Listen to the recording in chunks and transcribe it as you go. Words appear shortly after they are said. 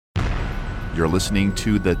You're listening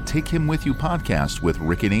to the Take Him With You podcast with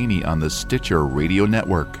Rick and Amy on the Stitcher Radio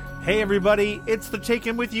Network. Hey, everybody, it's the Take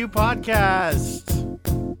Him With You podcast.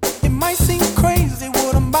 It might seem crazy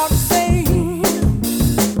what I'm about to say.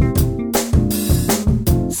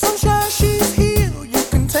 Sunshine, she's here, you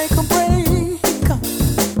can take a break.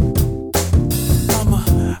 I'm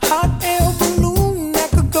a hot air balloon that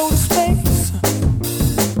could go to space.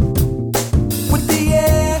 With the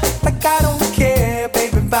air, like I don't care,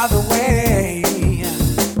 baby, by the way.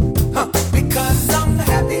 Because I'm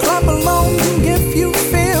happy. Clap along if you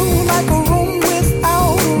feel like a room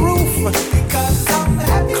without a roof. Because I'm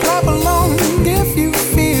happy. Clap along if you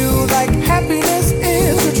feel like happiness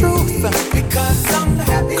is the truth. Because I'm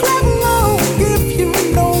happy. Clap along if you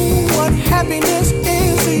know what happiness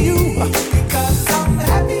is to you. Because I'm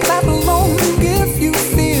happy. Clap along if you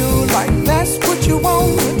feel like that's what you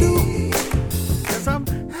want to do. Because I'm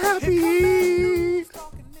happy.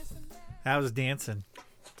 I was dancing.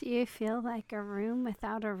 Do you feel like a room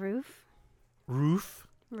without a roof? Roof?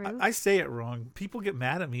 Roof? I say it wrong. People get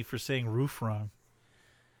mad at me for saying roof wrong.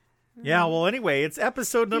 Yeah, well, anyway, it's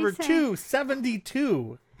episode number You say-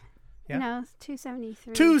 272. Yeah. No, it's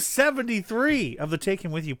 273. 273 of the Take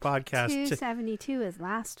Him With You podcast. 272 is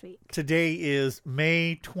last week. Today is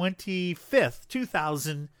May 25th,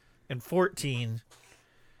 2014.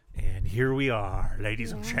 And here we are,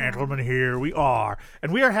 ladies and gentlemen, here we are.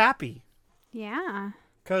 And we are happy Yeah.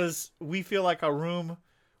 because we feel like a room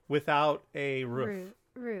without a roof.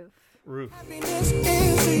 Roof. Happiness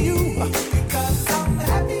is to you. Because I'm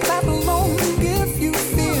happy. Clap along if you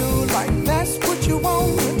feel like that's what you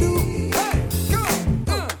want to do. Hey,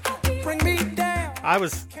 go. Bring me down. I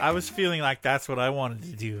was feeling like that's what I wanted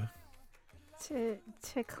to do. To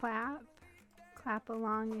clap. Clap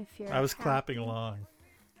along if you're I was happy. clapping along.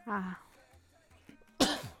 Ah, It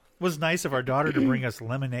was nice of our daughter to bring us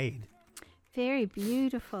lemonade. very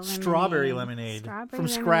beautiful lemonade. Strawberry lemonade Strawberry from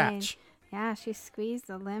lemonade. scratch. Yeah, she squeezed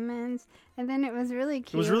the lemons, and then it was really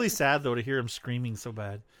cute. It was really sad, though, to hear him screaming so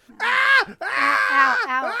bad.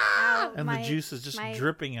 Ow. And my, the juice is just my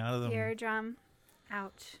dripping out of them. eardrum.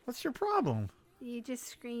 Ouch. What's your problem? You just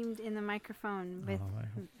screamed in the microphone with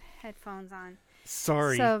Oh, headphones on.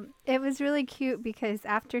 Sorry. So it was really cute because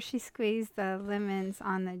after she squeezed the lemons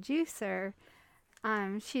on the juicer,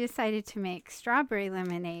 she decided to make strawberry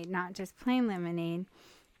lemonade, not just plain lemonade.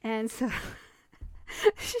 And so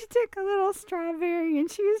she took a little strawberry and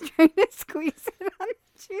she was trying to squeeze it on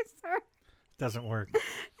the juicer. Doesn't work.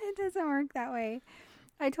 It doesn't work that way.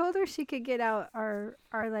 I told her she could get out our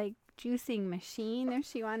like juicing machine if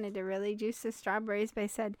she wanted to really juice the strawberries, but I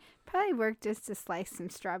said probably work just to slice some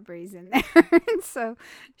strawberries in there. And so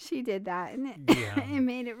she did that, and it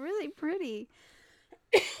made it really pretty.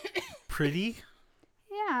 Pretty?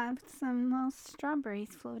 Yeah, with some little strawberries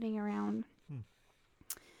floating around.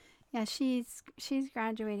 Yeah, she's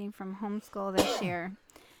graduating from homeschool this year,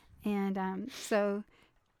 and so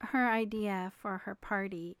her idea for her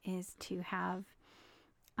party is to have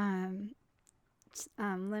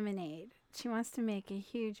lemonade. She wants to make a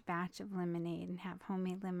huge batch of lemonade and have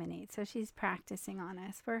homemade lemonade. So she's practicing on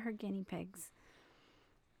us. We're her guinea pigs.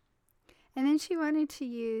 And then she wanted to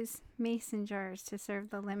use mason jars to serve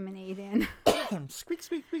the lemonade in. Squeak,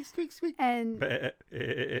 squeak, squeak, squeak, squeak. And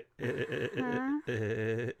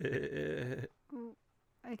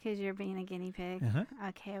because you're being a guinea pig. Uh-huh.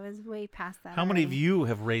 Okay, I was way past that. How many of already. you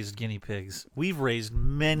have raised guinea pigs? We've raised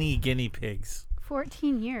many guinea pigs.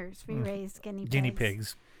 14 years we raised guinea pigs. Guinea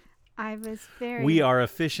pigs. I was very. We are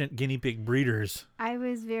efficient guinea pig breeders. I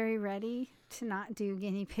was very ready to not do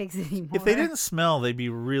guinea pigs anymore. If they didn't smell, they'd be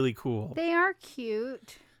really cool. They are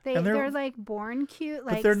cute. And They're like born cute.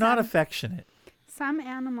 Like But they're not some- affectionate. Some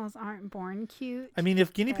animals aren't born cute. I mean,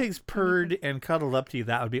 if guinea but pigs purred and cuddled up to you,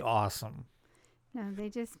 that would be awesome. No, they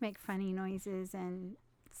just make funny noises and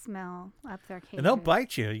smell up their cages. And they'll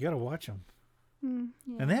bite you. You got to watch them.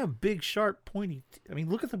 Yeah. And they have big, sharp, pointy. I mean,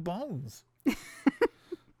 look at the bones.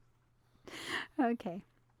 Okay.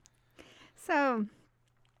 So,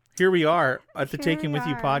 Here we are at the Here Taking we With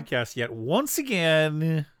You are. podcast yet once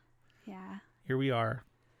again. yeah. Here we are.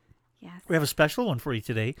 Yes. We have a special one for you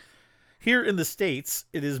today. Here in the States,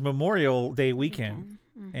 it is Memorial Day weekend.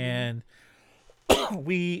 Mm-hmm. And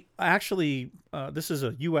we actually, this is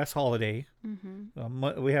a U.S. holiday.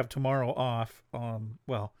 Mm-hmm. We have tomorrow off.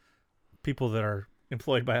 Well, people that are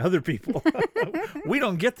employed by other people. We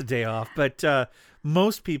don't get the day off, but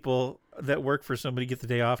most people that work for somebody get the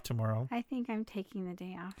day off tomorrow I think I'm taking the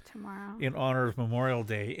day off tomorrow. in honor of Memorial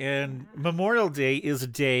Day. And Memorial Day is a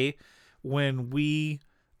day when we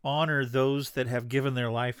honor those that have given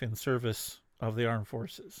their life in service of the armed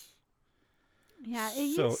forces. Yeah,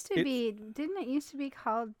 it So used to be. Didn't it used to be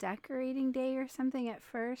called Decorating Day or something at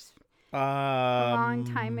first? A long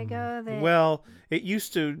time ago that- Well, it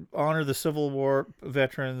used to honor the Civil War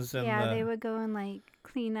veterans and Yeah, they would go and like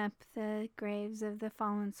clean up the graves of the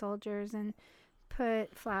fallen soldiers and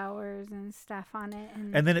put flowers and stuff on it.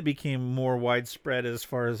 and then it became more widespread as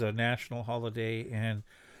far as a national holiday and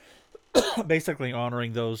basically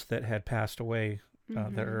honoring those that had passed away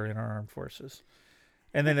that are in our armed forces.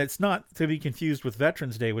 And then it's not to be confused with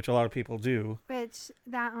Veterans Day, which a lot of people do. which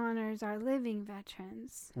that honors our living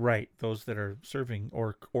veterans. Right, those that are serving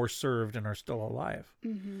or served and are still alive.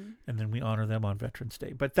 Mm-hmm. And then we honor them on Veterans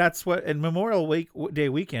Day. But that's what, and Memorial Day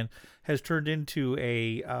weekend has turned into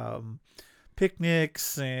a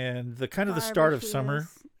picnics and the kind of the start of summer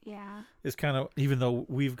Yeah. is kind of, even though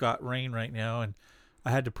we've got rain right now and I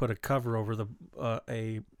had to put a cover over the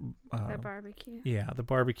The barbecue. yeah, the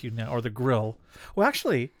barbecue now, or the grill. Well,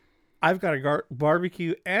 actually, I've got a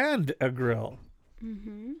barbecue and a grill.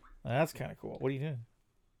 Mm-hmm. That's kind of cool. What are you doing?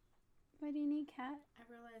 What do you need, Kat? I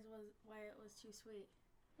realized why it was too sweet.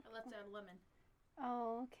 I left out a lemon.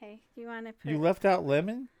 Oh, okay. Do you want to put... You left out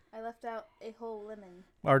lemon? I left out a whole lemon.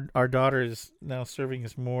 Our daughter is now serving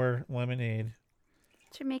us more lemonade.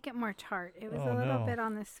 To make it more tart. It was Oh, a little no. bit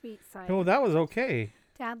on the sweet side. Oh, that was okay.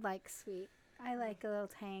 Dad likes sweet. I like a little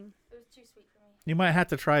tang. It was too sweet for me. You might have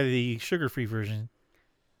to try the sugar-free version.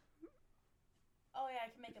 Oh yeah, I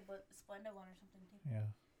can make a Splenda one or something too. Yeah.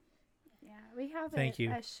 Yeah, we have Thank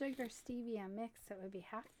you. a sugar stevia mix that would be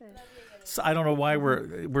half the... So I don't know why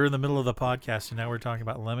we're in the middle of the podcast and now we're talking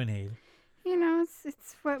about lemonade. You know,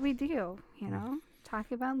 it's what we do, you know?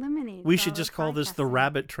 Talk about lemonade. We while should we're just call this the podcasting.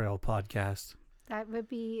 Rabbit Trail podcast. That would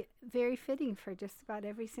be very fitting for just about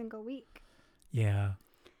every single week. Yeah.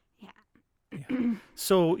 Yeah.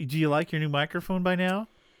 So, do you like your new microphone by now?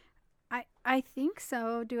 I think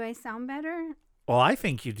so. Do I sound better? Well, I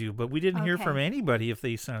think you do, but we didn't hear Okay. from anybody if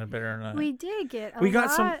they sounded better or not. We did get We a got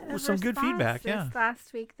some- lot of some good feedback, yeah. responses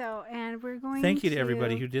last week, though, and we're going Thank you to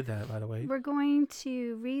everybody who did that, by the way. We're going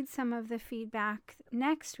to read some of the feedback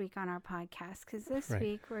next week on our podcast because this Right.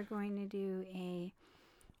 week we're going to do a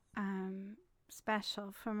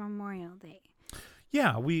special for Memorial Day.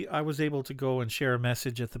 Yeah, I was able to go and share a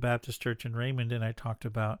message at the Baptist Church in Raymond, and I talked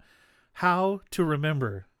about how to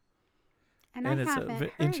remember. And I haven't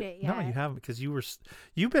heard it yet. No, you haven't, because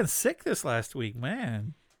you've been sick this last week,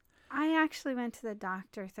 man. I actually went to the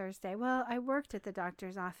doctor Thursday. Well, I worked at the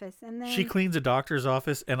doctor's office, and then She cleans a doctor's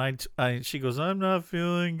office, and she goes, "I'm not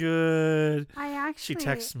feeling good." I actually She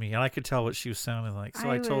texted me, and I could tell what she was sounding like. So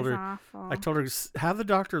I was told her, awful. have the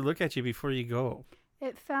doctor look at you before you go.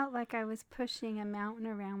 It felt like I was pushing a mountain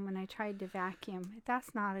around when I tried to vacuum.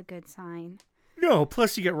 That's not a good sign. No,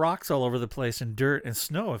 plus you get rocks all over the place and dirt and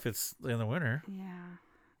snow if it's in the winter. Yeah.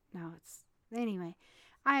 No, it's... Anyway,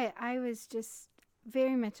 I was just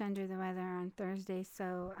very much under the weather on Thursday,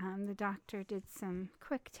 so the doctor did some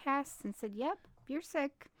quick tests and said, "Yep, you're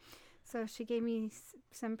sick." So she gave me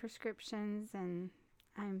some prescriptions, and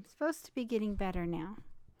I'm supposed to be getting better now.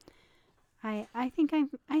 I think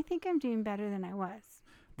I'm doing better than I was.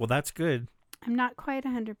 Well, that's good. I'm not quite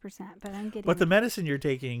 100%, but I'm getting But the there. medicine you're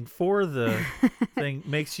taking for the thing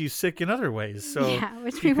makes you sick in other ways. So yeah,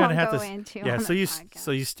 which you we kinda won't have go to into. Yeah, on so the you podcast.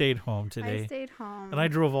 so you stayed home I today. stayed home. And I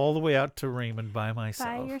drove all the way out to Raymond by myself.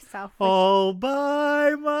 by yourself, All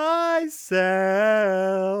by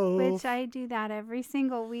myself. which I do that every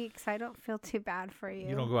single week, so I don't feel too bad for you.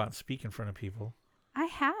 You don't go out and speak in front of people. I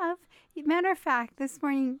have. Matter of fact, this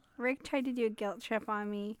morning Rick tried to do a guilt trip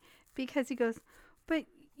on me because he goes, "But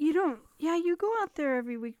you don't. Yeah, you go out there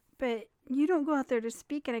every week, but you don't go out there to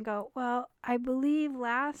speak." And I go, "Well, I believe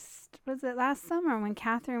last summer when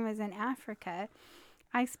Catherine was in Africa,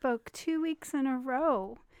 I spoke 2 weeks in a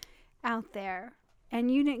row out there,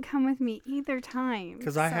 and you didn't come with me either time."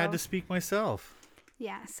 Because I had So- to speak myself.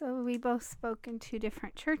 Yeah, so we both spoke in 2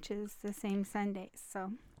 different churches the same Sundays.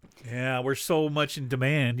 So Yeah, we're so much in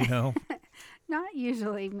demand, you know. not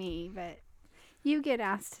usually me, but you get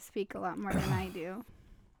asked to speak a lot more than I do.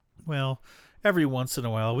 Well, every once in a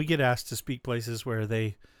while, we get asked to speak places where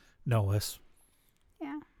they know us.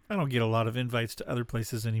 Yeah, I don't get a lot of invites to other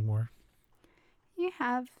places anymore. you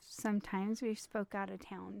have sometimes. We've spoke out of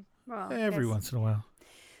town. Well, Every yes. once in a while.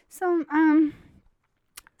 So,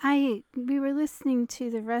 we were listening to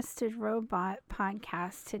the Rusted Robot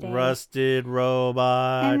podcast today. Rusted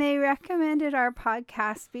Robot. And they recommended our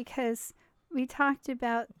podcast because we talked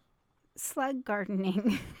about slug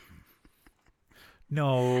gardening.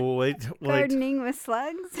 No, Gardening with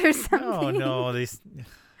slugs or something. no,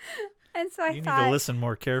 And so I you need thought, to listen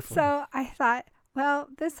more carefully. so I thought, Well,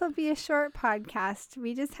 this will be a short podcast.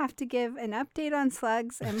 We just have to give an update on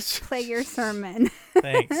slugs and play your sermon.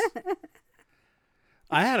 Thanks.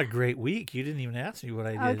 I had a great week. You didn't even ask me what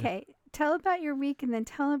I did. Okay. Tell about your week and then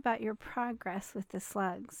tell about your progress with the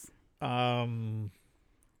slugs.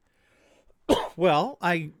 Well,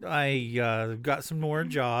 I got some more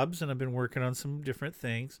jobs and I've been working on some different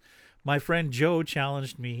things. My friend Joe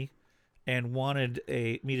challenged me and wanted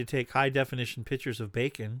me to take high definition pictures of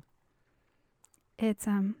bacon. It's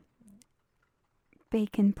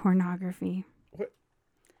bacon pornography. What?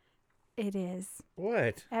 It is.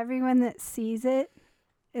 What? Everyone that sees it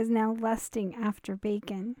is now lusting after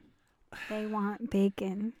bacon. They want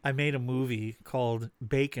bacon. I made a movie called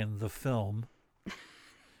Bacon the Film.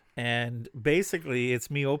 And basically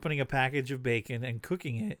it's me opening a package of bacon and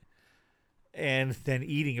cooking it and then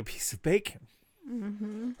eating a piece of bacon.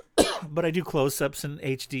 Mm-hmm. But I do close-ups in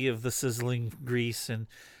HD of the sizzling grease and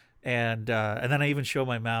then I even show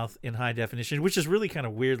my mouth in high definition, which is really kind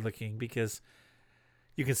of weird looking because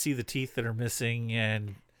you can see the teeth that are missing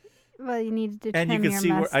and well, you needed to trim you can your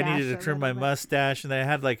see where I mustache needed to trim my mustache, and I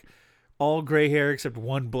had like all gray hair except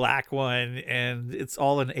one black one, and it's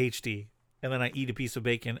all in HD. And then I eat a piece of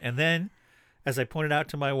bacon, and then, as I pointed out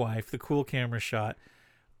to my wife, the cool camera shot,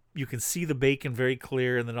 you can see the bacon very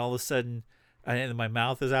clear, and then all of a sudden, and my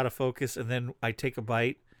mouth is out of focus, and then I take a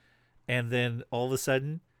bite, and then all of a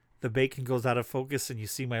sudden, the bacon goes out of focus, and you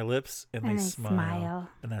see my lips, and they smile,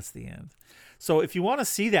 and that's the end. So if you want to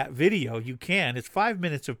see that video, you can. It's 5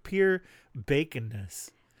 minutes of pure baconness.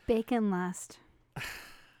 Bacon lust.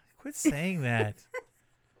 Quit saying that.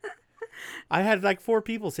 I had like 4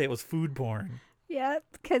 people say it was food porn. Yep,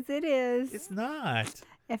 because it is. It's not.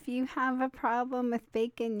 If you have a problem with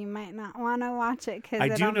bacon, you might not want to watch it because I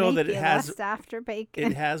do know that it has lust after bacon.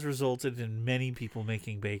 It has resulted in many people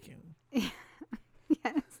making bacon. Yes.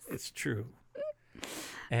 It's true.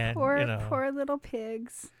 And poor little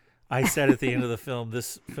pigs. I said at the end of the film,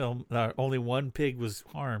 only one pig was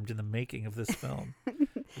harmed in the making of this film.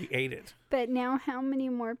 We ate it. But now how many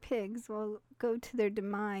more pigs will go to their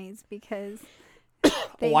demise because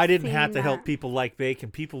I didn't have to help people like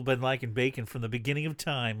bacon. People have been liking bacon from the beginning of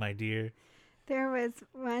time, my dear. There was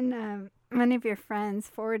one of your friends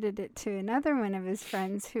forwarded it to another one of his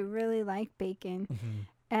friends who really liked bacon. Mm-hmm.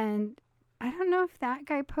 And I don't know if that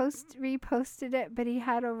guy reposted it, but he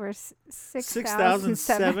had over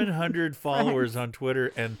 6,700 followers on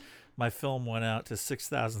Twitter, and my film went out to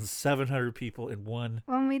 6,700 people in one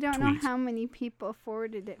Well, we don't know tweet. how many people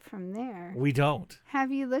forwarded it from there. We don't.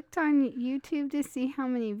 Have you looked on YouTube to see how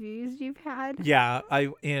many views you've had? Yeah,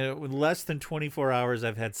 in less than 24 hours,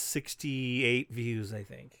 I've had 68 views, I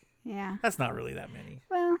think. Yeah. That's not really that many.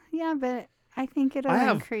 Well, yeah, but I think it'll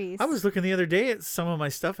increase. I was looking the other day at some of my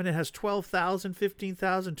stuff, and it has 12,000,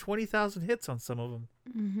 15,000, 20,000 hits on some of them.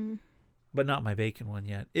 Mm-hmm. But not my bacon one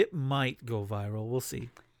yet. It might go viral. We'll see.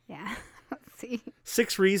 Yeah, let's see.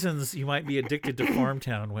 6 reasons you might be addicted to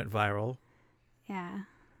Farmtown went viral. Yeah.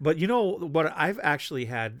 But you know what? I've actually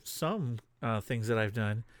had some things that I've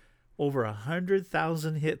done over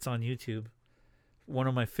 100,000 hits on YouTube. One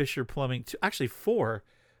of my Fisher Plumbing, actually 4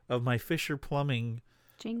 of my Fisher Plumbing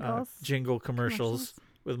jingle commercials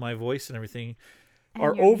with my voice and everything and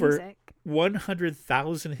are your over music.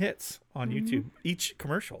 100,000 hits on YouTube, each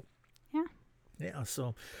commercial. Yeah. Yeah,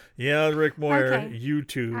 so, Rick Moyer, Okay.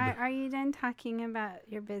 YouTube. Are you done talking about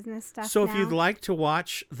your business stuff So now? if you'd like to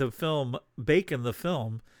watch the film, Bacon the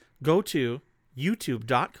Film, go to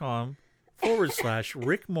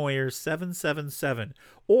youtube.com/Rick Moyer 777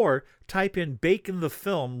 or type in Bacon the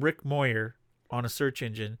Film Rick Moyer on a search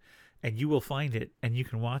engine, and you will find it, and you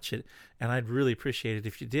can watch it. And I'd really appreciate it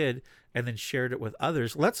if you did, and then shared it with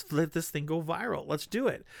others. Let's let this thing go viral. Let's do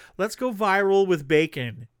it. Let's go viral with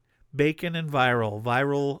bacon. Bacon and viral.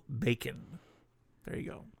 Viral bacon. There you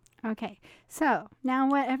go. Okay, so now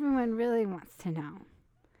what everyone really wants to know.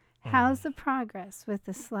 How's the progress with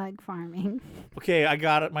the slug farming? Okay, I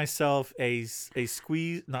got it myself a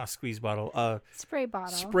spray bottle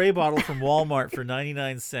from Walmart for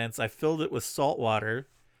 99 cents. I filled it with salt water.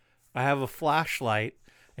 I have a flashlight,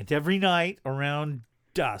 and every night around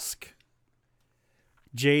dusk,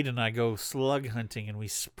 Jade and I go slug hunting, and we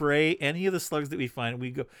spray any of the slugs that we find.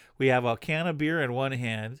 We have a can of beer in one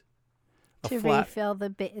hand, refill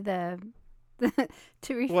the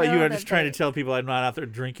to refill. Well, you are just trying to tell people I'm not out there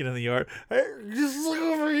drinking in the yard. Hey, just look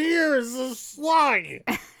over here, it's a slug.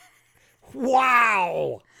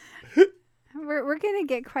 Wow. We're gonna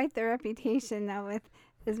get quite the reputation though with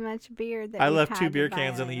as much beer that I we've left had 2 to beer buy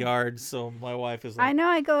cans in the lately. yard, so my wife is I like, know.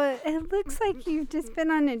 I go. It looks like you've just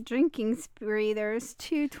been on a drinking spree. There's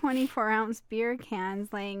 2 24-ounce beer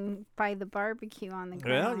cans laying by the barbecue on the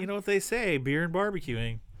ground. well, you know what they say, beer and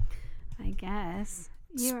barbecuing. I guess.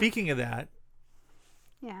 Speaking of that,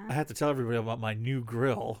 I Yeah. have to tell everybody about my new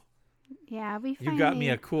grill. Yeah. We You got me finally-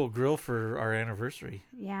 a cool grill for our anniversary.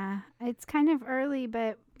 Yeah. It's kind of early,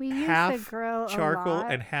 but we use the Half grill charcoal a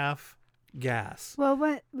lot. and half gas. Well,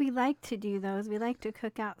 what we like to do though is we like to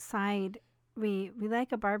cook outside. We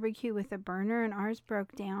like a barbecue with a burner, and ours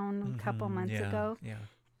broke down a couple Mhm, months yeah, ago. Yeah.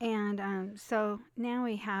 And so now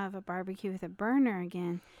we have a barbecue with a burner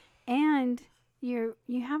again. And you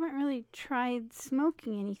haven't really tried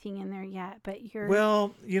smoking anything in there yet, but you're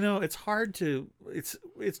Well, it's hard to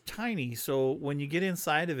it's tiny, so when you get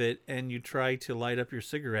inside of it and you try to light up your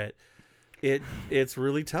cigarette, it's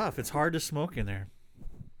really tough. It's hard to smoke in there.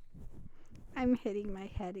 I'm hitting my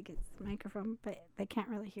head against the microphone, but they can't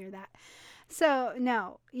really hear that. So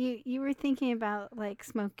no, you were thinking about like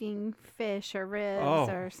smoking fish or ribs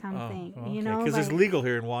or something, Because it's like- legal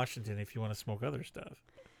here in Washington if you want to smoke other stuff.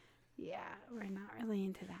 Yeah, we're not really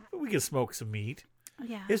into that. But we can smoke some meat.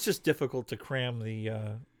 Yeah. It's just difficult to cram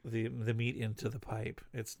the meat into the pipe.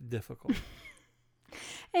 It's difficult.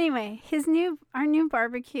 Anyway, our new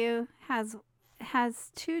barbecue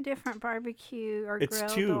has 2 different barbecue or It's grill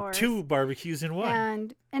two doors. two barbecues in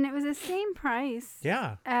one. And it was the same price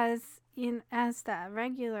Yeah. as the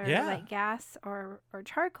regular Yeah. like gas or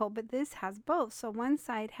charcoal, but this has both. So one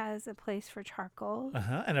side has a place for charcoal.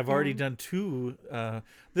 Uh-huh. And I've already And- done 2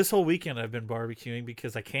 this whole weekend I've been barbecuing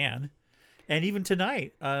because I can. And even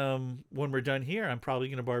tonight, when we're done here, I'm probably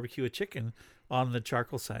going to barbecue a chicken on the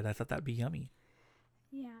charcoal side. I thought that'd be yummy.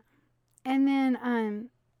 Yeah. And then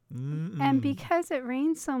Mm-mm. and because it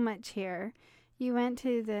rains so much here, you went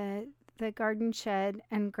to the garden shed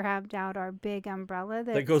and grabbed out our big umbrella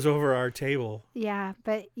that goes over our table Yeah,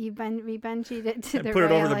 but we bungeed it to and the put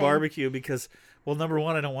it over the railing. barbecue because, well, number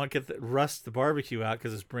one, I don't want to rust the barbecue out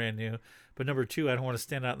because it's brand new. But number 2, I don't want to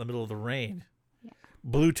stand out in the middle of the rain. Yeah.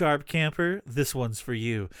 Blue Tarp Camper, this one's for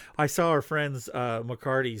you. I saw our friends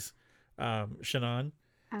McCarty's, Shannon,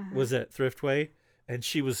 Uh-huh. was at Thriftway, and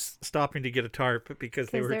she was stopping to get a tarp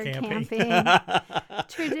because they 'Cause were they're camping. and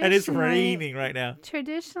it's Traditionally- raining right now.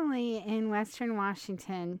 Traditionally in Western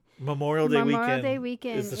Washington, Memorial Day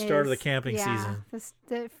weekend is the start of the camping season.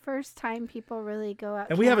 The first time people really go out.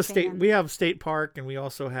 And we have a camping. state park, and we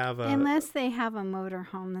also have a Unless they have a motor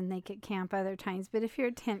home, then they could camp other times. But if you're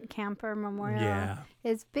a tent camper, Memorial Yeah.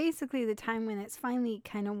 is basically the time when it's finally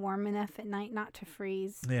kind of warm enough at night not to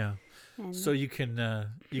freeze. Yeah. And, So you can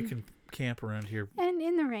camp around here. and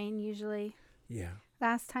in the rain usually. Yeah.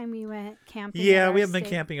 Last time we went camping. Yeah, at our we haven't been state-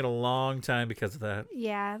 camping in a long time because of that.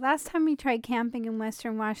 Yeah, last time we tried camping in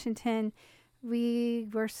Western Washington, we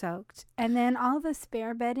were soaked. And then all the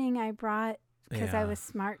spare bedding I brought, because I Yeah. was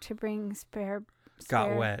smart to bring spare.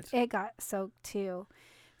 Got wet. It got soaked too.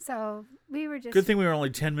 So we were just. Good thing we were only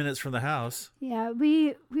 10 minutes from the house. Yeah,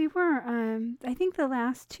 we were. I think the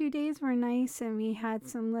last 2 days were nice, and we had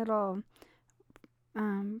some little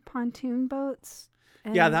pontoon boats.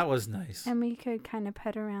 Yeah, that was nice. And we could kind of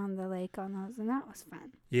pet around the lake on those, and that was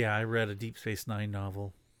fun. Yeah, I read a Deep Space Nine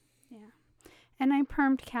novel. Yeah, and I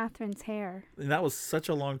permed Catherine's hair. And that was such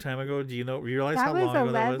a long time ago. Do you realize That how was long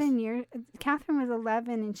ago that was? 11 years. Catherine was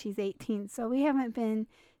 11 and she's 18, so we haven't been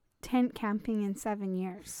tent camping in 7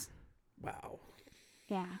 years. Wow.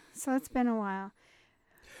 Yeah, so it's been a while.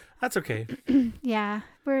 That's okay. Yeah,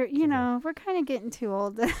 we're we're kind of getting too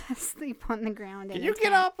old to sleep on the ground. Can in you a get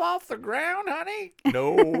tent. up off the ground, honey?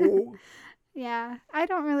 No. Yeah, I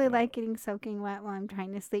don't really like getting soaking wet while I'm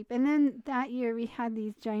trying to sleep. And then that year we had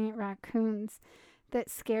these giant raccoons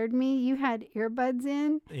that scared me. You had earbuds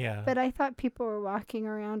in, Yeah. but I thought people were walking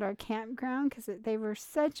around our campground because they were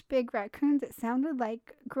such big raccoons. It sounded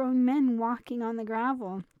like grown men walking on the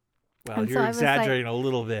gravel. Well, and so you're I was like, exaggerating a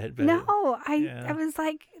little bit. But No, I yeah. was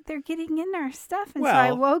like, they're getting in our stuff. And so I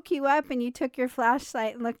Well- woke you up and you took your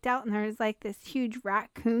flashlight and looked out, and there was like this huge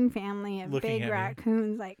raccoon family of Looking big at me.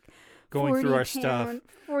 raccoons, like going through our stuff.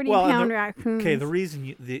 40-pound raccoons. Okay, the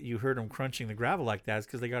reason that you heard them crunching the gravel like that is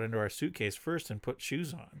because they got into our suitcase first and put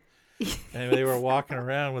shoes on. And they were walking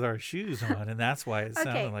around with our shoes on, and that's why it sounded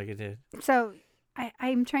Okay. like it did. So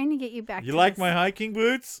I'm trying to get you back. You to like this. my hiking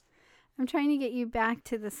boots? I'm trying to get you back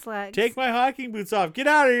to the slugs. Take my hiking boots off. Get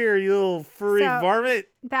out of here, you little furry varmint.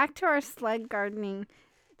 Back to our slug gardening.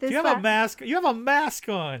 This You have a mask. You have a mask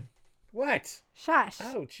on. What? Shush.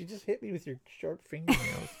 Ouch, you just hit me with your short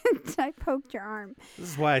fingernails. I poked your arm. This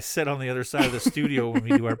is why I sit on the other side of the studio when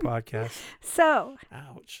we do our podcast. So,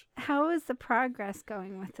 Ouch. how is the progress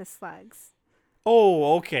going with the slugs?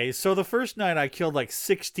 Oh, okay. So the first night I killed like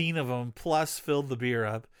 16 of them, plus filled the beer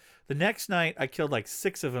up. The next night I killed like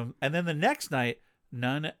 6 of them, and then the next night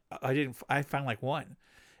none. I found like 1,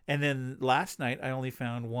 and then last night I only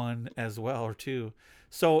found 1 as well, or 2.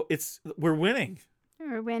 So we're winning.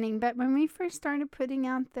 We're winning, but when we first started putting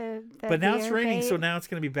out the But now it's beer raining, bait, so now it's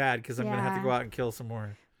going to be bad because I'm going to have to Yeah. go out and kill some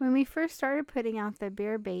more. when we first started putting out the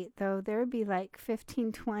beer bait, though, there would be like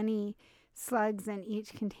 15, 20 slugs in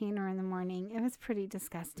each container in the morning. It was pretty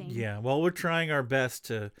disgusting. Yeah, well, we're trying our best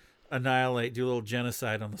to do a little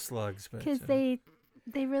genocide on the slugs, but Because they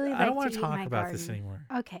really like I don't want to to eat talk my about garden. this anymore.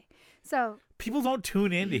 Okay, so People don't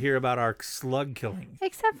tune in to hear about our slug killing.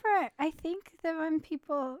 except for I think the one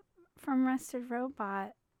people from Rusted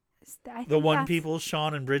Robot, I The think one that's- people,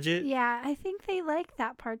 Sean and Bridget. Yeah, I think they like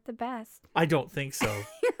that part the best. I don't think so. don't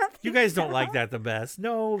You think guys don't so? like that the best.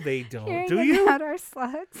 No, they don't. Hearing Do you? about our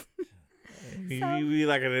slugs. You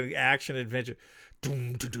like an action adventure.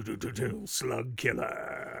 Doom, doo, doo, doo, doo, doo, slug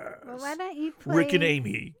killers. Well, why don't you play? Rick and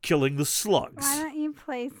Amy killing the slugs. Why don't you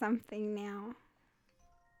play something now?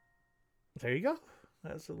 There you go.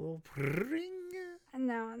 That's a little ring.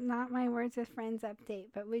 No, not my Words with Friends update,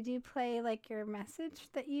 but would you play like your message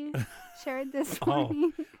that you shared this Oh.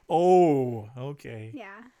 morning? Oh, okay.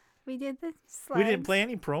 Yeah, we did the slugs. We didn't play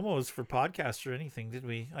any promos for podcasts or anything, did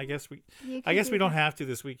we? I guess we You I could guess do we don't that. have to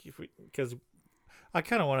this week because I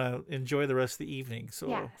kind of want to enjoy the rest of the evening. So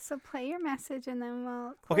Yeah, so play your message and then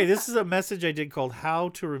we'll. okay, close this up. is a message I did called "How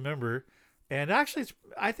to Remember," and actually,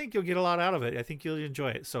 I think you'll get a lot out of it. I think you'll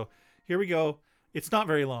enjoy it. So here we go. It's not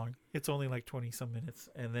very long. It's only like 20 some minutes,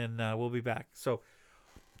 and then we'll be back. So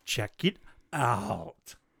check it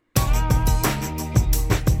out.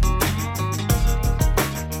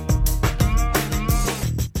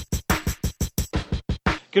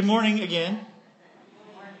 Good morning again.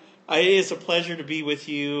 It is a pleasure to be with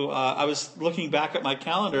you. I was looking back at my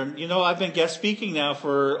calendar, and I've been guest speaking now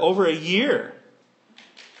for over a year.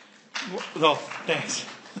 Oh, thanks.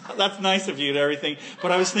 That's nice of you and everything.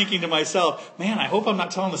 But I was thinking to myself, man, I hope I'm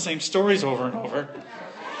not telling the same stories over and over.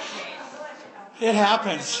 It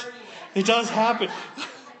happens. It does happen.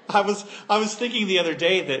 I was thinking the other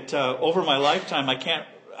day that over my lifetime,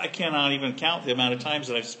 I cannot even count the amount of times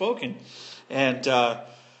that I've spoken, and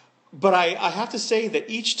but I have to say that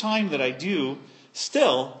each time that I do,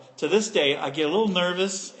 still to this day, I get a little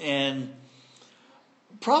nervous, and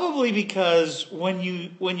probably because when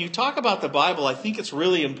you talk about the Bible, I think it's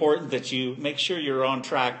really important that you make sure you're on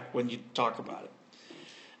track when you talk about it.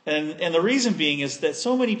 And the reason being is that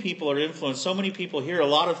so many people are influenced, so many people hear a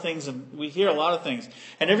lot of things, and we hear a lot of things,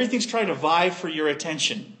 and everything's trying to vie for your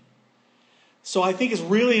attention. So I think it's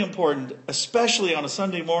really important, especially on a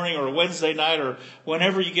Sunday morning or a Wednesday night or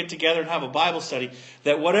whenever you get together and have a Bible study,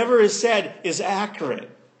 that whatever is said is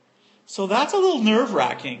accurate. So that's a little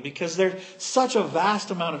nerve-wracking because there's such a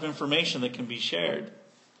vast amount of information that can be shared.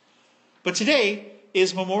 But today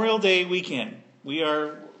is Memorial Day weekend.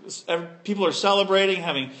 People are celebrating,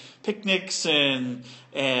 having picnics and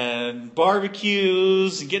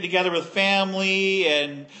barbecues and getting together with family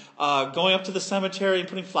and going up to the cemetery and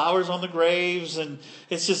putting flowers on the graves. And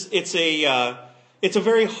it's a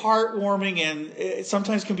very heartwarming, and it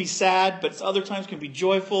sometimes can be sad, but other times can be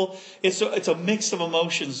joyful. It's a mix of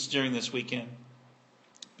emotions during this weekend.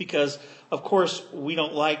 Because, of course, we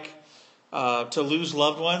don't like to lose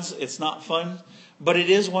loved ones. It's not fun. But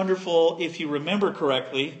it is wonderful, if you remember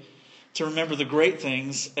correctly, to remember the great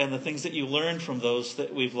things and the things that you learned from those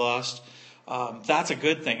that we've lost. That's a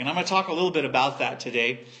good thing. And I'm going to talk a little bit about that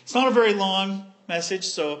today. It's not a very long message,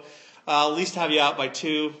 so I'll at least have you out by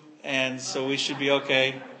 2. And so we should be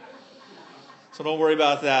okay. So don't worry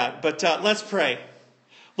about that. But let's pray.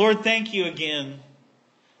 Lord, thank you again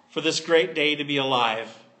for this great day to be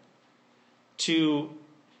alive. To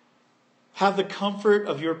have the comfort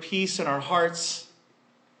of your peace in our hearts.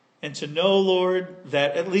 And to know, Lord,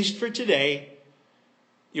 that at least for today,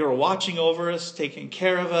 you're watching over us, taking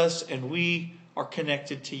care of us, and we are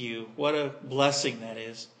connected to you. What a blessing that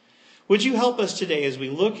is. Would you help us today as we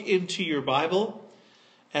look into your Bible,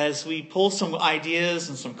 as we pull some ideas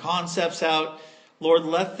and some concepts out? Lord,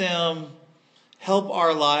 let them help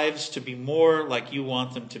our lives to be more like you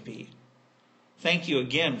want them to be. Thank you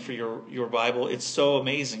again for your Bible. It's so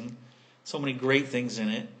amazing. So many great things in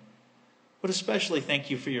it. But especially thank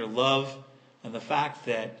you for your love and the fact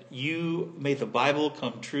that you made the Bible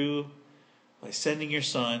come true by sending your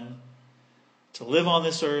Son to live on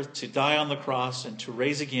this earth, to die on the cross, and to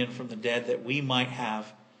raise again from the dead that we might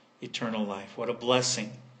have eternal life. What a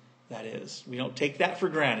blessing that is. We don't take that for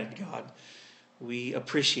granted, God. We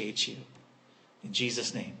appreciate you. In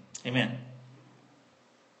Jesus' name, amen.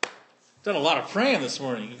 Done a lot of praying this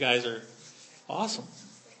morning. You guys are awesome.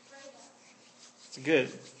 It's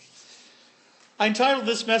good. I entitled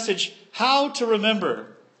this message, How to Remember.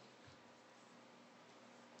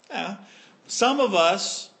 Some of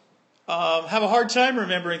us have a hard time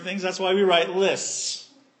remembering things. That's why we write lists.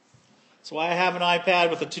 That's why I have an iPad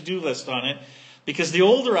with a to-do list on it. Because the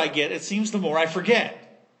older I get, it seems the more I forget.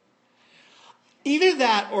 Either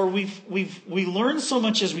that, or we learn so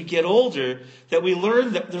much as we get older that we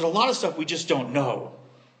learn that there's a lot of stuff we just don't know.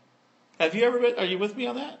 Have you ever been? Are you with me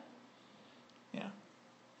on that? Yeah.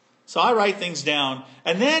 So I write things down,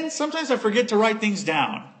 and then sometimes I forget to write things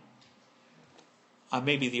down. I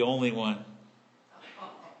may be the only one.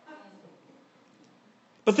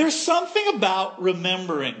 But there's something about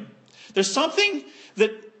remembering. There's something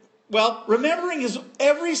that, remembering is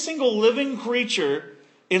every single living creature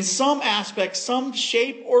in some aspect, some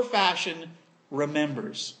shape or fashion,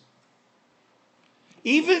 remembers.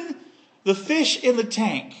 Even the fish in the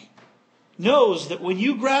tank knows that when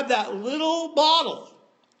you grab that little bottle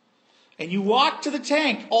and you walk to the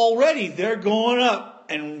tank, already they're going up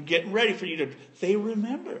and getting ready for you to... They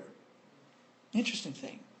remember. Interesting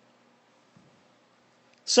thing.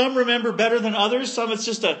 Some remember better than others. Some it's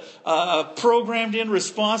just a programmed in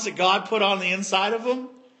response that God put on the inside of them.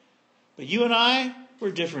 But you and I,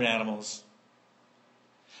 we're different animals.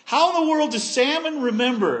 How in the world does salmon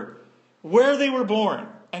remember where they were born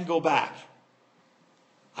and go back?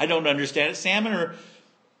 I don't understand it. Salmon are,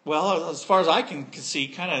 as far as I can see,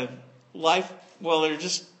 kind of life, they're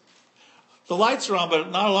just, the lights are on, but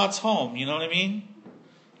not a lot's home. You know what I mean?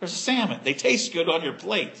 There's a salmon. They taste good on your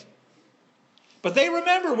plate. But they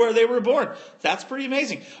remember where they were born. That's pretty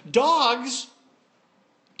amazing. Dogs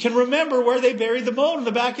can remember where they buried the bone in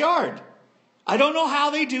the backyard. I don't know how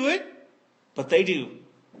they do it, but they do.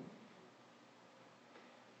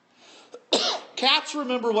 Cats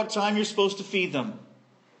remember what time you're supposed to feed them.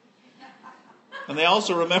 And they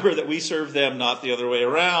also remember that we serve them, not the other way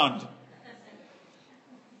around.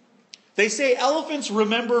 They say elephants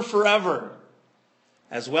remember forever,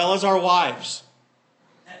 as well as our wives.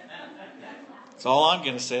 That's all I'm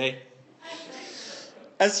going to say.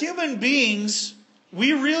 As human beings,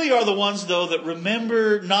 we really are the ones, though, that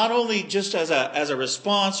remember not only just as a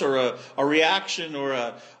response or a reaction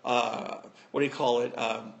or what do you call it?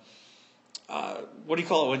 What do you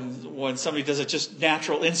call it when somebody does it? Just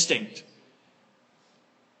natural instinct.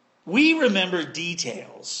 We remember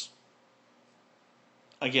details.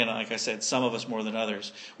 Again, like I said, some of us more than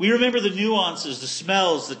others. We remember the nuances, the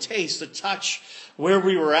smells, the taste, the touch, where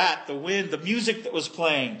we were at, the wind, the music that was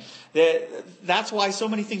playing. That's why so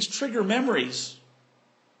many things trigger memories.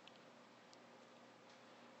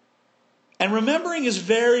 And remembering is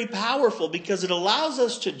very powerful because it allows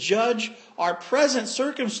us to judge our present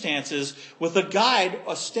circumstances with a guide,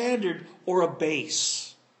 a standard, or a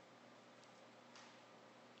base.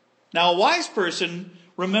 Now, a wise person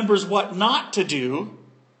remembers what not to do,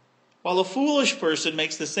 while a foolish person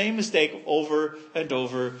makes the same mistake over and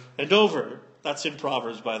over and over. That's in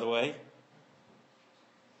Proverbs, by the way.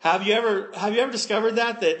 Have you ever discovered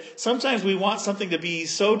that sometimes we want something to be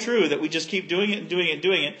so true that we just keep doing it and doing it and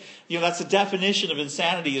doing it? That's the definition of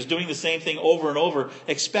insanity, is doing the same thing over and over,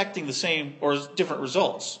 expecting the same or different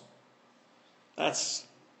results.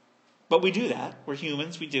 But we do that. We're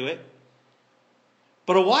humans. We do it.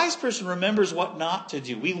 But a wise person remembers what not to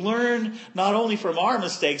do. We learn not only from our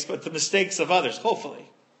mistakes, but the mistakes of others, hopefully.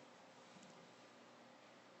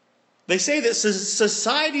 They say that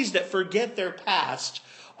societies that forget their past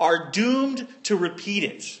are doomed to repeat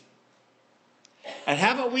it. And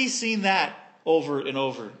haven't we seen that over and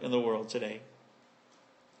over in the world today?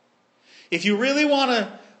 If you really want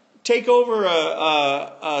to take over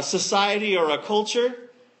a society or a culture,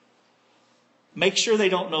 make sure they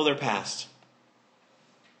don't know their past.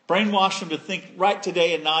 Brainwash them to think right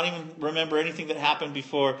today and not even remember anything that happened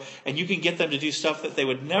before. And you can get them to do stuff that they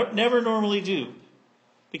would never normally do.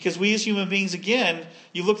 Because we as human beings, again,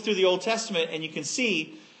 you look through the Old Testament and you can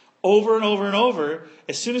see over and over and over,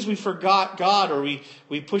 as soon as we forgot God or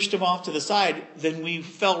we pushed him off to the side, then we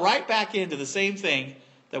fell right back into the same thing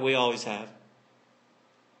that we always have.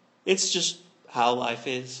 It's just how life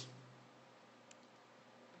is.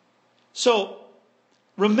 So,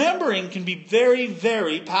 remembering can be very,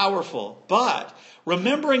 very powerful. But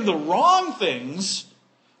remembering the wrong things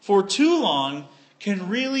for too long can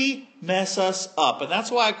really mess us up. And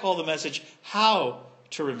that's why I call the message, How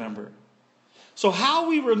to Remember. So how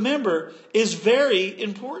we remember is very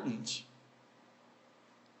important.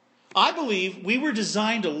 I believe we were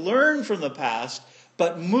designed to learn from the past,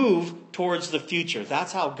 but move towards the future.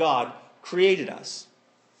 That's how God created us.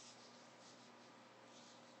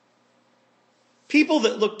 People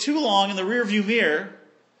that look too long in the rearview mirror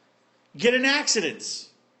get in accidents.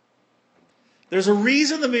 There's a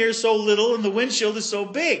reason the mirror is so little and the windshield is so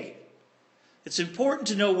big. It's important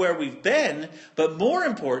to know where we've been, but more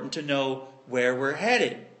important to know where we're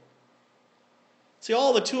headed. See,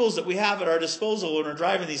 all the tools that we have at our disposal when we're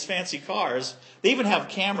driving these fancy cars, they even have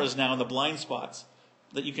cameras now in the blind spots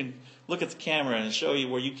that you can look at the camera and show you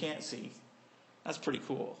where you can't see. That's pretty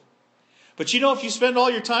cool. But you know, if you spend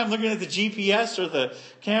all your time looking at the GPS or the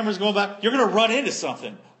cameras going back, you're going to run into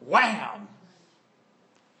something. Wham!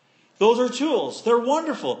 Those are tools. They're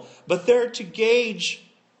wonderful, but they're to gauge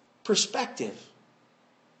perspective.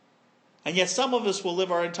 And yet some of us will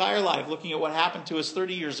live our entire life looking at what happened to us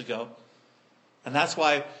 30 years ago. And that's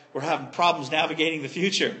why we're having problems navigating the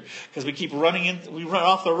future. Because we keep we run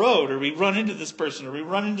off the road, or we run into this person, or we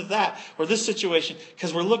run into that, or this situation,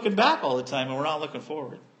 because we're looking back all the time and we're not looking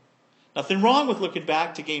forward. Nothing wrong with looking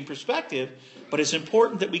back to gain perspective, but it's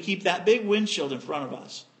important that we keep that big windshield in front of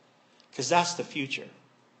us, because that's the future.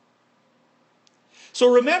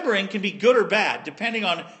 So remembering can be good or bad, depending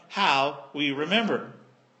on how we remember.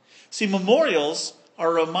 See, memorials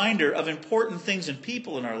are a reminder of important things and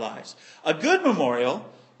people in our lives. A good memorial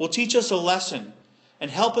will teach us a lesson and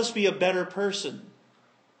help us be a better person.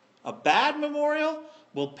 A bad memorial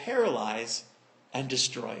will paralyze and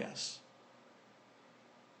destroy us.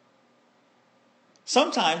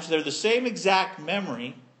 Sometimes they're the same exact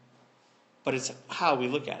memory, but it's how we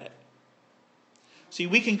look at it. See,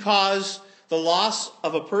 we can cause the loss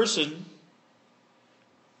of a person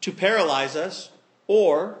to paralyze us,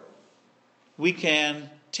 or we can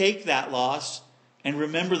take that loss and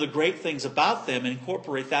remember the great things about them and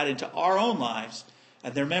incorporate that into our own lives,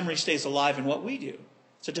 and their memory stays alive in what we do.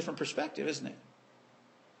 It's a different perspective, isn't it?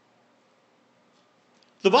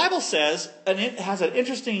 The Bible says, and it has an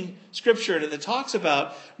interesting scripture that talks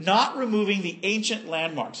about not removing the ancient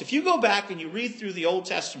landmarks. If you go back and you read through the Old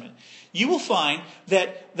Testament, you will find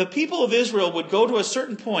that the people of Israel would go to a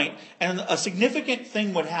certain point and a significant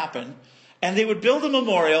thing would happen, and they would build a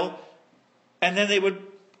memorial, and then they would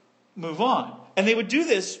move on. And they would do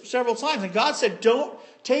this several times. And God said, don't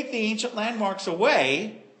take the ancient landmarks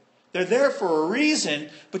away. They're there for a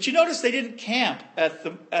reason. But you notice they didn't camp at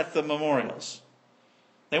the memorials.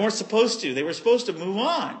 They weren't supposed to. They were supposed to move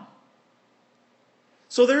on.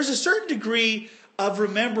 So there's a certain degree of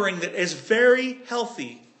remembering that is very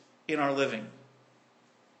healthy in our living.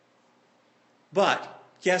 But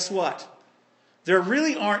guess what? There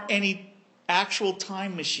really aren't any actual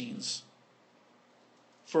time machines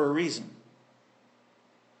for a reason.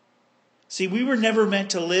 See, we were never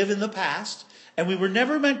meant to live in the past, and we were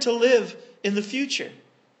never meant to live in the future.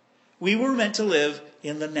 We were meant to live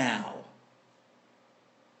in the now.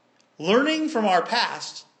 Learning from our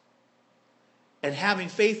past and having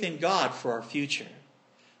faith in God for our future.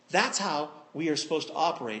 That's how we are supposed to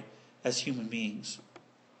operate as human beings.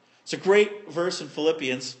 It's a great verse in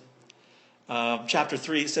Philippians chapter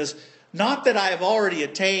 3. It says, not that I have already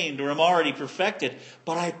attained or am already perfected,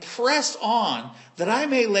 but I press on that I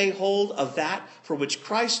may lay hold of that for which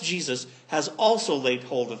Christ Jesus has also laid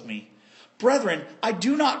hold of me. Brethren, I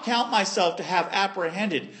do not count myself to have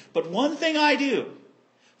apprehended, but one thing I do,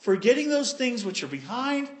 forgetting those things which are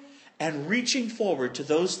behind and reaching forward to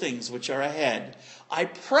those things which are ahead, I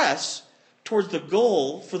press towards the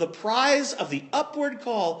goal for the prize of the upward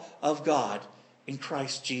call of God in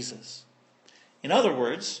Christ Jesus. In other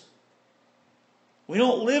words, we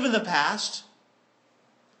don't live in the past.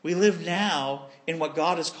 We live now in what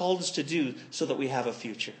God has called us to do so that we have a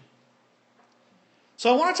future.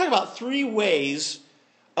 So I want to talk about three ways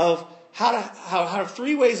of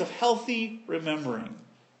three ways of healthy remembering.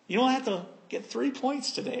 You don't have to get 3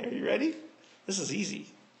 points today. Are you ready? This is easy.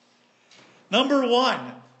 Number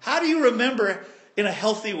one, how do you remember in a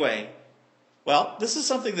healthy way? Well, this is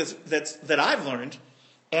something that I've learned,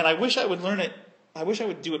 and I wish I would learn it. I wish I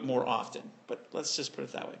would do it more often, but let's just put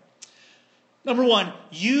it that way. Number one,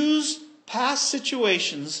 use past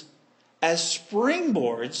situations as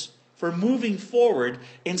springboards for moving forward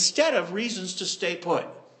instead of reasons to stay put.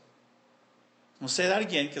 I'll say that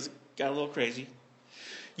again because it got a little crazy.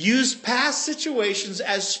 Use past situations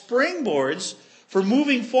as springboards for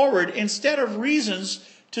moving forward instead of reasons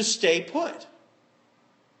to stay put.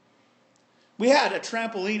 We had a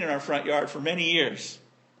trampoline in our front yard for many years.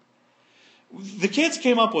 The kids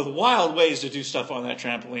came up with wild ways to do stuff on that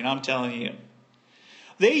trampoline, I'm telling you.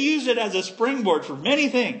 They use it as a springboard for many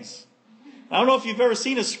things. I don't know if you've ever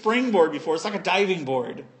seen a springboard before. It's like a diving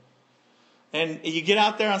board. And you get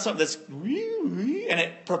out there on something that's, and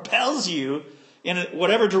it propels you in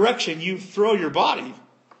whatever direction you throw your body.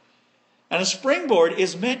 And a springboard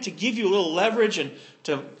is meant to give you a little leverage and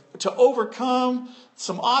to overcome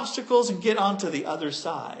some obstacles and get onto the other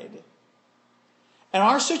side. And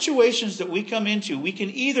our situations that we come into, we can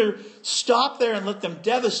either stop there and let them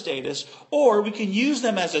devastate us, or we can use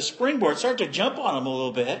them as a springboard, start to jump on them a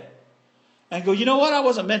little bit, and go, you know what? I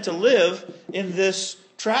wasn't meant to live in this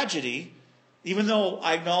tragedy, even though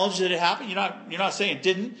I acknowledge that it happened. You're not saying it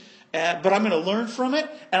didn't, but I'm going to learn from it,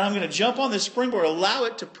 and I'm going to jump on this springboard, allow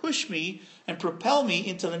it to push me and propel me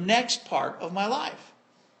into the next part of my life.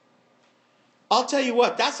 I'll tell you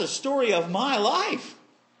what, that's a story of my life.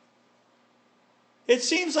 It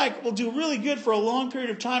seems like we'll do really good for a long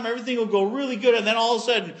period of time. Everything will go really good, and then all of a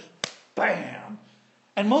sudden, bam.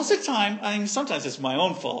 And most of the time, I mean, sometimes it's my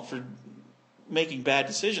own fault for making bad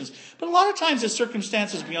decisions. But a lot of times it's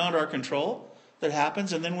circumstances beyond our control that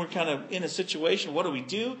happens, and then we're kind of in a situation. What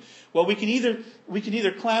do? Well, we can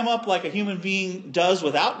either clam up like a human being does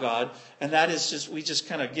without God, and that is we just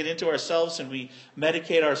kind of get into ourselves and we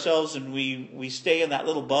medicate ourselves and we stay in that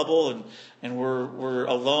little bubble and we're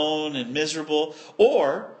alone and miserable.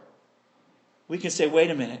 Or we can say, wait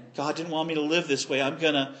a minute, God didn't want me to live this way. I'm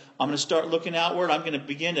gonna start looking outward. I'm gonna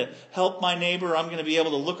begin to help my neighbor. I'm gonna be able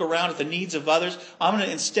to look around at the needs of others. I'm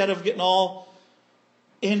gonna, instead of getting all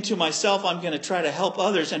into myself, I'm going to try to help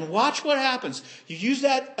others. And watch what happens. You use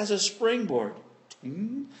that as a springboard.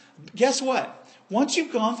 Guess what? Once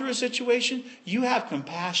you've gone through a situation, you have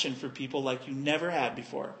compassion for people like you never had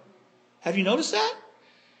before. Have you noticed that?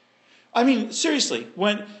 I mean, seriously,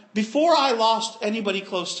 before I lost anybody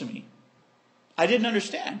close to me, I didn't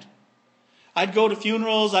understand. I'd go to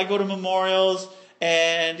funerals, I'd go to memorials,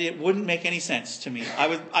 and it wouldn't make any sense to me.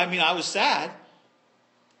 I was sad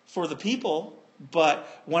for the people.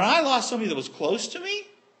 But when I lost somebody that was close to me,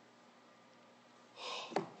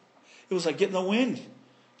 it was like getting the wind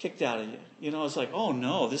kicked out of you. You know, it's like, oh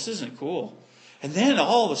no, this isn't cool. And then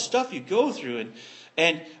all the stuff you go through.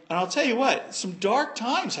 And I'll tell you what, some dark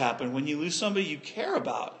times happen when you lose somebody you care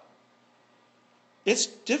about. It's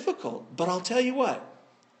difficult, but I'll tell you what.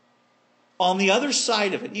 On the other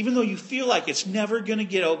side of it, even though you feel like it's never going to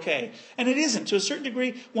get okay, and it isn't, to a certain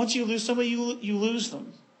degree, once you lose somebody, you lose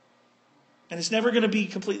them. And it's never going to be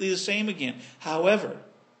completely the same again. However,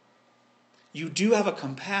 you do have a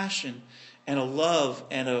compassion and a love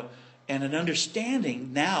and an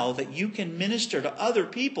understanding now that you can minister to other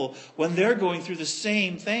people when they're going through the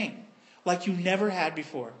same thing, like you never had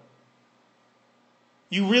before.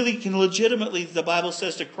 You really can legitimately, the Bible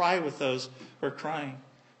says, to cry with those who are crying,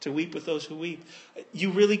 to weep with those who weep.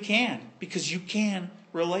 You really can, because you can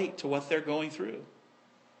relate to what they're going through.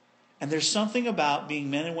 And there's something about being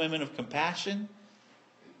men and women of compassion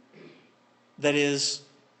that is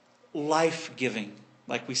life-giving,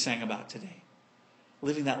 like we sang about today.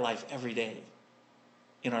 Living that life every day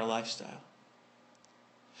in our lifestyle.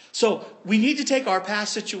 So we need to take our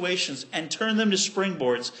past situations and turn them to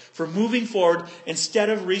springboards for moving forward instead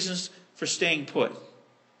of reasons for staying put.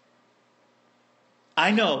 I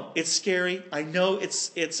know it's scary. I know it's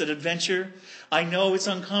an adventure. I know it's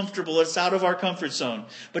uncomfortable. It's out of our comfort zone.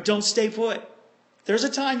 But don't stay put. There's a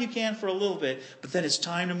time you can for a little bit, but then it's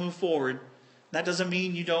time to move forward. That doesn't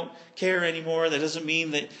mean you don't care anymore. That doesn't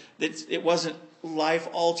mean that it wasn't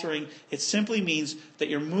life-altering. It simply means that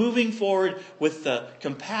you're moving forward with the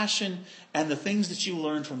compassion and the things that you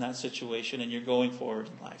learned from that situation, and you're going forward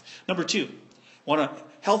in life. Number 2, want a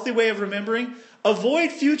healthy way of remembering?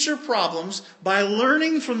 Avoid future problems by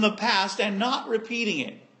learning from the past and not repeating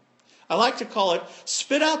it. I like to call it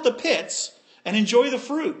spit out the pits and enjoy the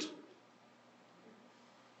fruit.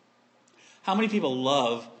 How many people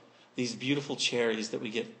love these beautiful cherries that we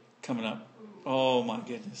get coming up? Oh my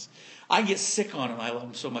goodness. I get sick on them. I love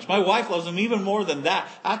them so much. My wife loves them even more than that.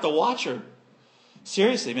 I have to watch her.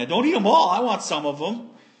 Seriously, man, don't eat them all. I want some of them.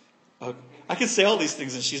 I can say all these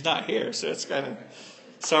things and she's not here, so it's kind of...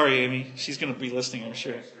 Sorry, Amy. She's going to be listening, I'm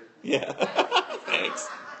sure. Yeah. Thanks.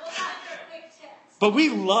 But we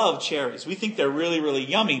love cherries. We think they're really, really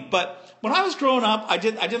yummy. But when I was growing up, I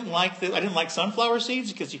didn't like sunflower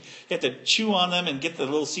seeds because you have to chew on them and get the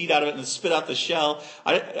little seed out of it and spit out the shell.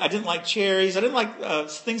 I didn't like cherries. I didn't like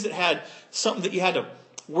things that had something that you had to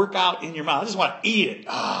work out in your mouth. I just want to eat it.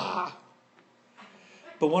 But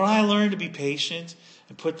when I learned to be patient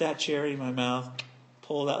and put that cherry in my mouth,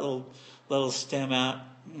 pull that little stem out,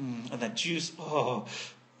 and that juice, and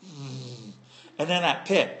then that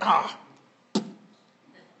pit,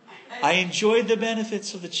 I enjoyed the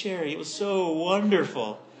benefits of the cherry. It was so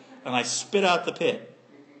wonderful. And I spit out the pit.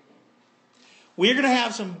 We're going to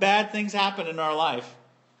have some bad things happen in our life,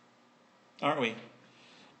 aren't we?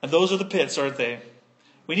 And those are the pits, aren't they?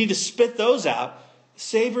 We need to spit those out.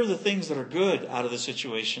 Savor the things that are good out of the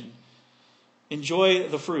situation. Enjoy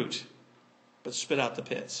the fruit, but spit out the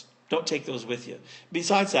pits. Don't take those with you.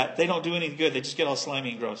 Besides that, they don't do any good. They just get all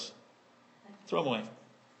slimy and gross. Throw them away.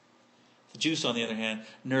 The juice, on the other hand,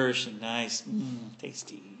 nourishing, nice,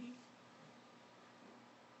 tasty.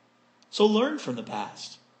 So learn from the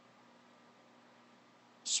past.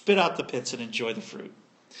 Spit out the pits and enjoy the fruit.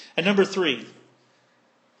 And number 3,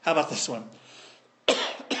 how about this one? Do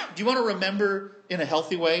you want to remember in a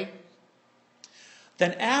healthy way?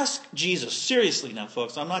 Then ask Jesus. Seriously now,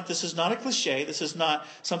 folks. This is not a cliche. This is not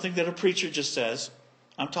something that a preacher just says.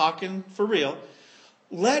 I'm talking for real.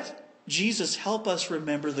 Let Jesus help us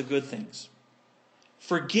remember the good things.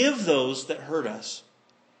 Forgive those that hurt us.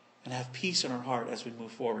 And have peace in our heart as we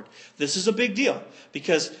move forward. This is a big deal.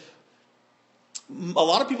 Because a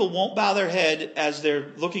lot of people won't bow their head as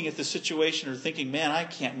they're looking at the situation or thinking, man, I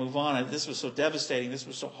can't move on. This was so devastating. This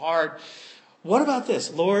was so hard. What about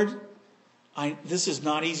this? Lord, this is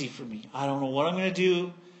not easy for me. I don't know what I'm going to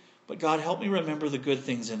do. But God, help me remember the good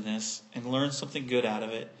things in this and learn something good out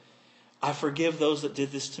of it. I forgive those that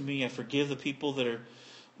did this to me. I forgive the people that are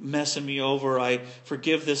messing me over. I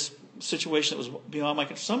forgive this situation that was beyond my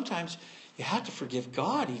control. Sometimes you have to forgive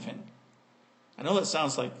God even. I know that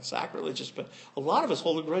sounds like sacrilegious, but a lot of us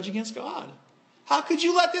hold a grudge against God. How could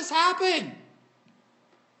you let this happen?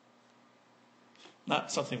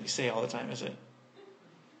 Not something we say all the time, is it?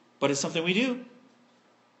 But it's something we do.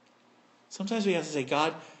 Sometimes we have to say,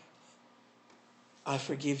 God, I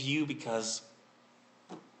forgive you because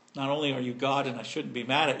not only are you God and I shouldn't be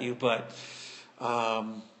mad at you, but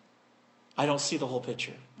I don't see the whole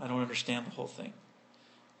picture. I don't understand the whole thing.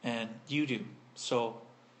 And you do. So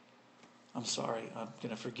I'm sorry. I'm going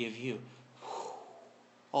to forgive you.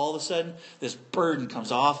 All of a sudden, this burden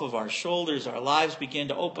comes off of our shoulders. Our lives begin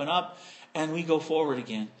to open up. And we go forward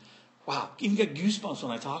again. Wow. Even get goosebumps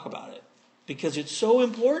when I talk about it. Because it's so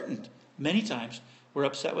important. Many times, we're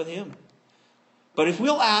upset with Him. But if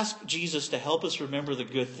we'll ask Jesus to help us remember the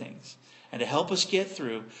good things. And to help us get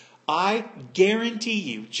through, I guarantee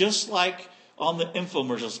you, just like on the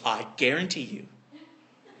infomercials, I guarantee you.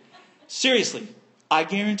 Seriously, I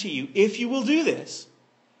guarantee you, if you will do this,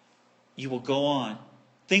 you will go on.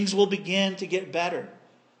 Things will begin to get better.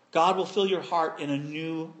 God will fill your heart in a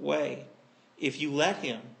new way. If you let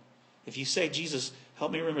Him, if you say, Jesus,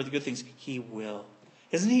 help me remember the good things, He will.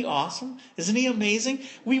 Isn't He awesome? Isn't He amazing?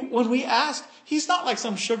 When we ask, He's not like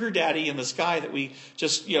some sugar daddy in the sky that we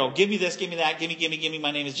just, give me this, give me that, give me,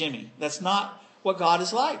 my name is Jimmy. That's not what God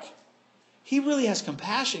is like. He really has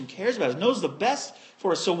compassion, cares about us, knows the best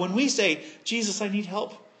for us. So when we say, Jesus, I need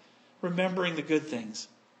help remembering the good things,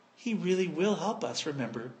 He really will help us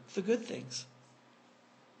remember the good things.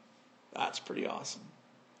 That's pretty awesome.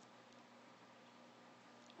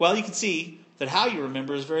 Well, you can see that how you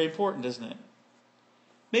remember is very important, isn't it?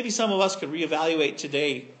 Maybe some of us could reevaluate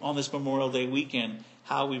today on this Memorial Day weekend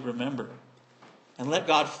how we remember. And let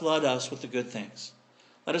God flood us with the good things.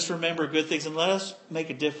 Let us remember good things and let us make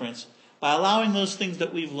a difference by allowing those things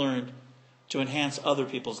that we've learned to enhance other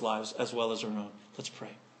people's lives as well as our own. Let's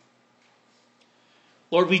pray.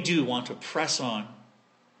 Lord, we do want to press on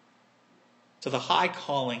to the high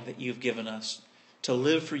calling that you've given us to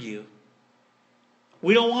live for you.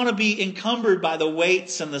 We don't want to be encumbered by the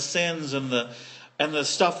weights and the sins and the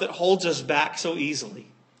stuff that holds us back so easily.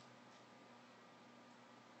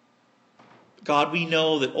 God, we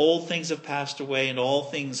know that old things have passed away and all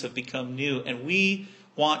things have become new, and we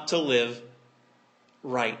want to live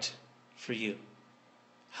right for you.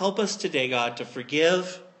 Help us today, God, to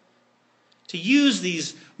forgive, to use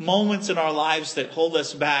these moments in our lives that hold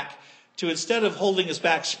us back to, instead of holding us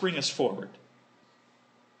back, spring us forward.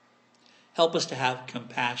 Help us to have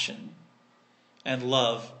compassion and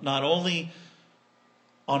love, not only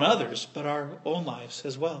on others, but our own lives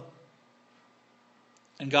as well.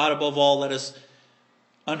 And God, above all, let us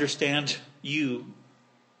understand you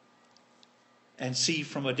and see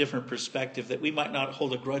from a different perspective, that we might not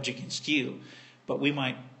hold a grudge against you, but we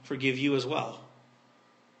might forgive you as well,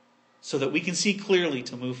 so that we can see clearly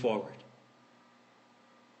to move forward.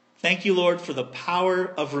 Thank you, Lord, for the power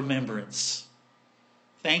of remembrance.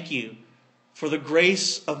 Thank you for the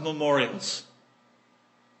grace of memorials.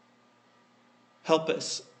 Help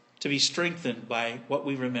us to be strengthened by what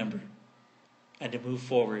we remember and to move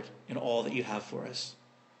forward in all that you have for us.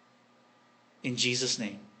 In Jesus'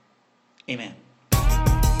 name, amen.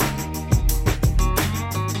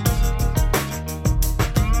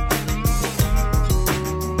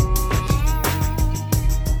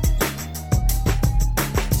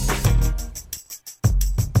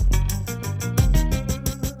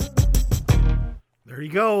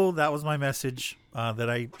 go. That was my message that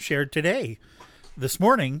I shared this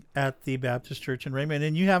morning at the Baptist Church in Raymond,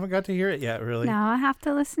 and you haven't got to hear it yet, really. No, I have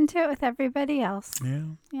to listen to it with everybody else. Yeah.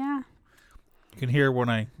 Yeah. You can hear when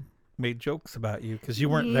I made jokes about you because you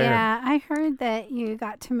weren't there. Yeah, I heard that you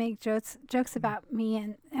got to make jokes about me,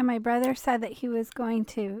 and my brother said that he was going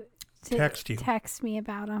to text me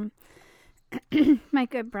about him. My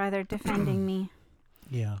good brother defending me.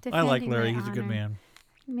 Yeah, I like Defending Larry. my He's a good honor. man.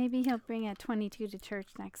 Maybe he'll bring a 22 to church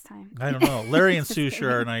next time. I don't know. Larry and Just Sue sure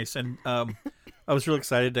are kidding. nice, and I was real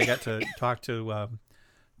excited. I got to talk to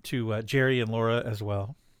Jerry and Laura as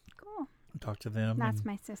well. Cool. Talk to them. That's and-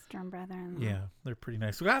 my sister and brother-in-law. Yeah, they're pretty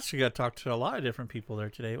nice. We actually got to talk to a lot of different people there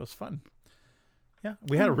today. It was fun. Yeah,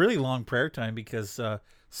 we had a really long prayer time because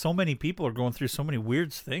so many people are going through so many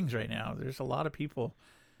weird things right now. There's a lot of people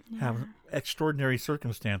have extraordinary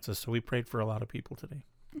circumstances, so we prayed for a lot of people today.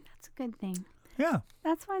 That's a good thing. Yeah.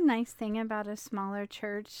 That's one nice thing about a smaller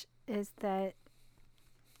church is that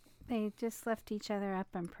they just lift each other up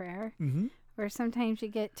in prayer. Mm-hmm. Where sometimes you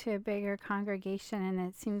get to a bigger congregation and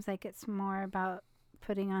it seems like it's more about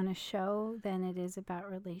putting on a show than it is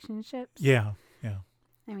about relationships. Yeah, yeah.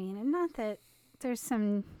 I mean, and not that there's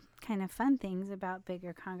some kind of fun things about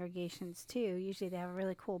bigger congregations too. Usually they have a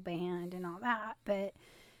really cool band and all that, but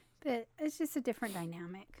it's just a different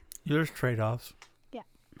dynamic. There's trade-offs.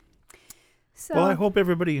 So Well, I hope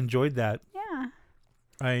everybody enjoyed that. yeah.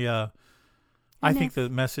 I And think if- the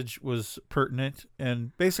message was pertinent,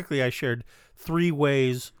 and basically I shared 3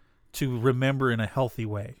 ways to remember in a healthy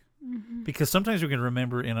way, because sometimes we can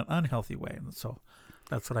remember in an unhealthy way, and so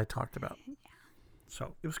that's what I talked about.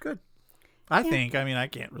 So it was good. I think. I mean, I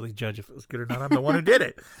can't really judge if it was good or not. I'm the one who did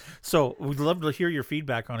it. So we'd love to hear your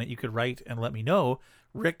feedback on it. You could write and let me know.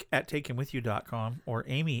 Rick@takehimwithyou.com or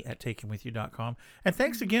Amy@takehimwithyou.com. And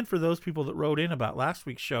thanks again for those people that wrote in about last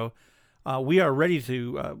week's show. We are ready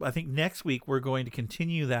to, I think next week we're going to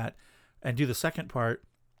continue that and do the second part.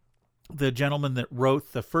 The gentleman that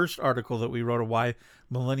wrote the first article that we wrote of why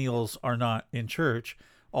millennials are not in church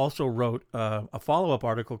also wrote a follow-up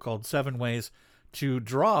article called 7 Ways to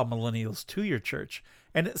Draw Millennials to Your Church.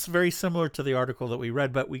 And it's very similar to the article that we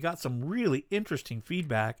read, but we got some really interesting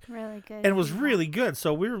feedback. Really good. And it was really good.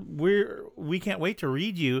 So we can't wait to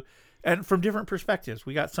read you, and from different perspectives.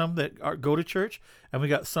 We got some that go to church, and we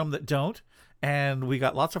got some that don't, and we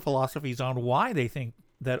got lots of philosophies on why they think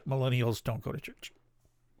that millennials don't go to church.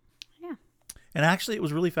 Yeah. And actually, it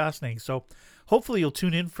was really fascinating. So hopefully you'll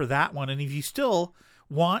tune in for that one. And if you still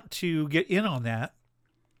want to get in on that,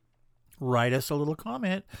 write us a little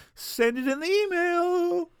comment. Send it in the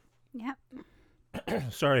email.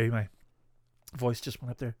 Yep. Sorry, my voice just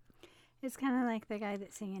went up there. It's kind of like the guy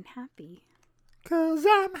that's singing Happy. 'Cause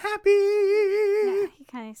I'm happy. Yeah, he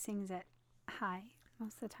kind of sings it high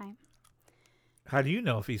most of the time. How do you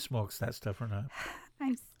know if he smokes that stuff or not?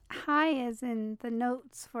 High as in the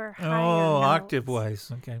notes for higher Oh, notes. octave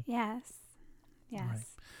wise. Okay. Yes. Yes. Right.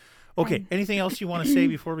 Okay. Anything else you want to say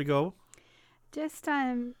before we go? Just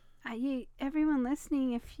everyone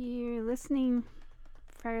listening, if you're listening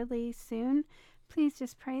fairly soon, please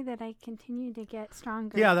just pray that I continue to get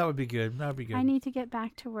stronger. Yeah, that would be good. That would be good. I need to get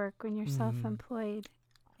back to work. When you're self-employed,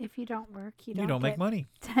 if you don't work, you don't make get- money.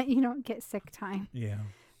 You don't get sick time. Yeah.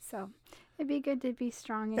 So it'd be good to be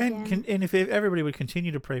strong again. And if everybody would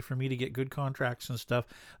continue to pray for me to get good contracts and stuff,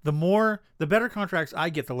 the better contracts I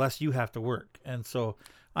get, the less you have to work. And so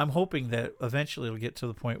I'm hoping that eventually it'll get to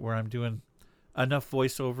the point where I'm doing enough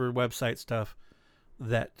voiceover website stuff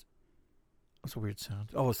that, what's a weird sound?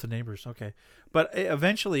 Oh, it's the neighbors. Okay. But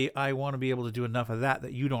eventually I want to be able to do enough of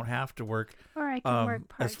that you don't have to work. Or I can work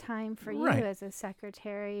as- part-time for you right. as a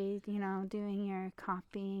secretary, doing your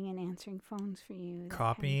copying and answering phones for you. that kind of-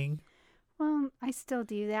 Copying. Well, I still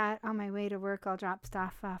do that. On my way to work, I'll drop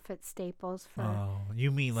stuff off at Staples for... Oh, you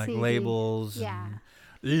mean like CD. labels? Yeah. And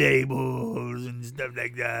labels and stuff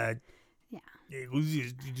like that. Yeah. Hey, who's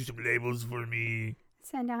just do some labels for me?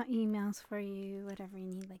 Send out emails for you, whatever you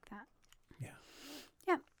need like that. Yeah.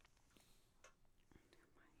 Yeah.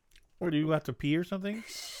 Or do you have to pee or something?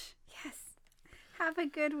 Yes. Have a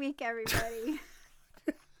good week, everybody.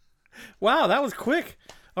 Wow, that was quick.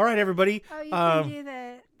 All right, everybody. Oh, you can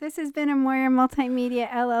do This has been a Moyer Multimedia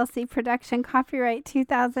LLC production, copyright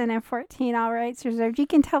 2014, all rights reserved. You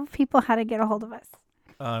can tell people how to get a hold of us.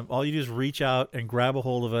 All you do is reach out and grab a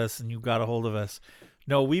hold of us, and you got a hold of us.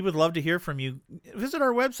 No, we would love to hear from you. Visit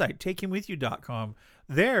our website, takehimwithyou.com.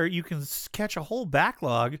 There, you can catch a whole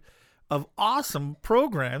backlog of awesome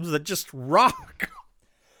programs that just rock.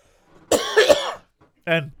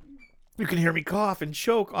 And you can hear me cough and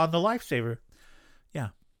choke on the Lifesaver. Yeah.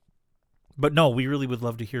 But no, we really would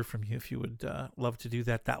love to hear from you if you would love to do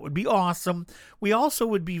that. That would be awesome. We also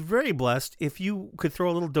would be very blessed if you could throw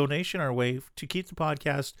a little donation our way to keep the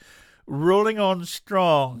podcast rolling on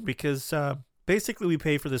strong, because basically we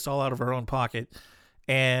pay for this all out of our own pocket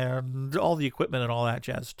and all the equipment and all that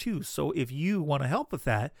jazz too. So if you want to help with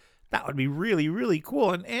that, that would be really, really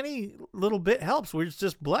cool. And any little bit helps. We're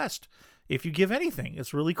just blessed if you give anything.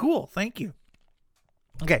 It's really cool. Thank you.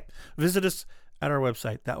 Okay, visit us at our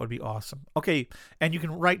website. That would be awesome. Okay, and you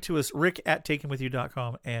can write to us,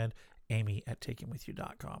 rick@takehimwithyou.com and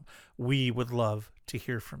amy@takehimwithyou.com. We would love to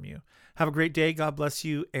hear from you. Have a great day. God bless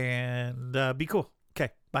you, and be cool.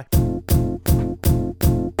 Okay, bye.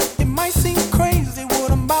 It might seem crazy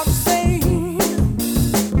what I'm about to say.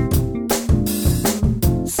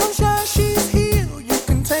 Sunshine, she's here. You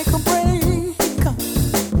can take a break.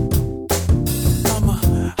 I'm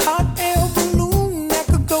a hot air balloon that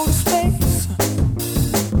could go to space.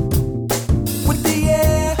 With the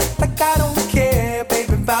air, like I don't care,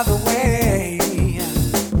 baby, by the way.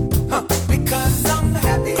 Because I'm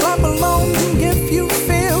happy. Clap along if you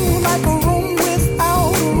feel like a room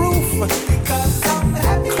without a roof. Because I'm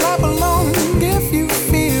happy. Clap along if you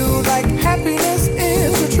feel like happiness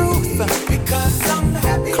is the truth. Because I'm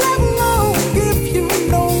happy. Clap along if you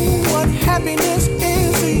know what happiness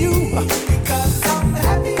is to you. Because I'm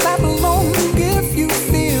happy. Clap along if you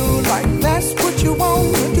feel like that's what you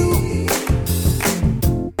want to do.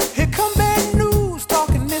 Here come bad news,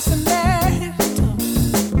 talking this and that.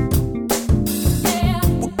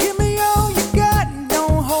 Well, give me all you got and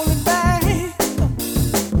don't hold it back.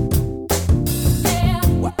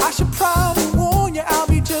 Well, I should probably warn you, I'll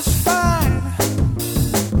be just fine.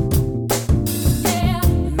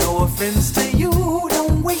 No offense to you,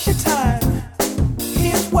 don't waste your time.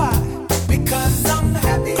 Here's why.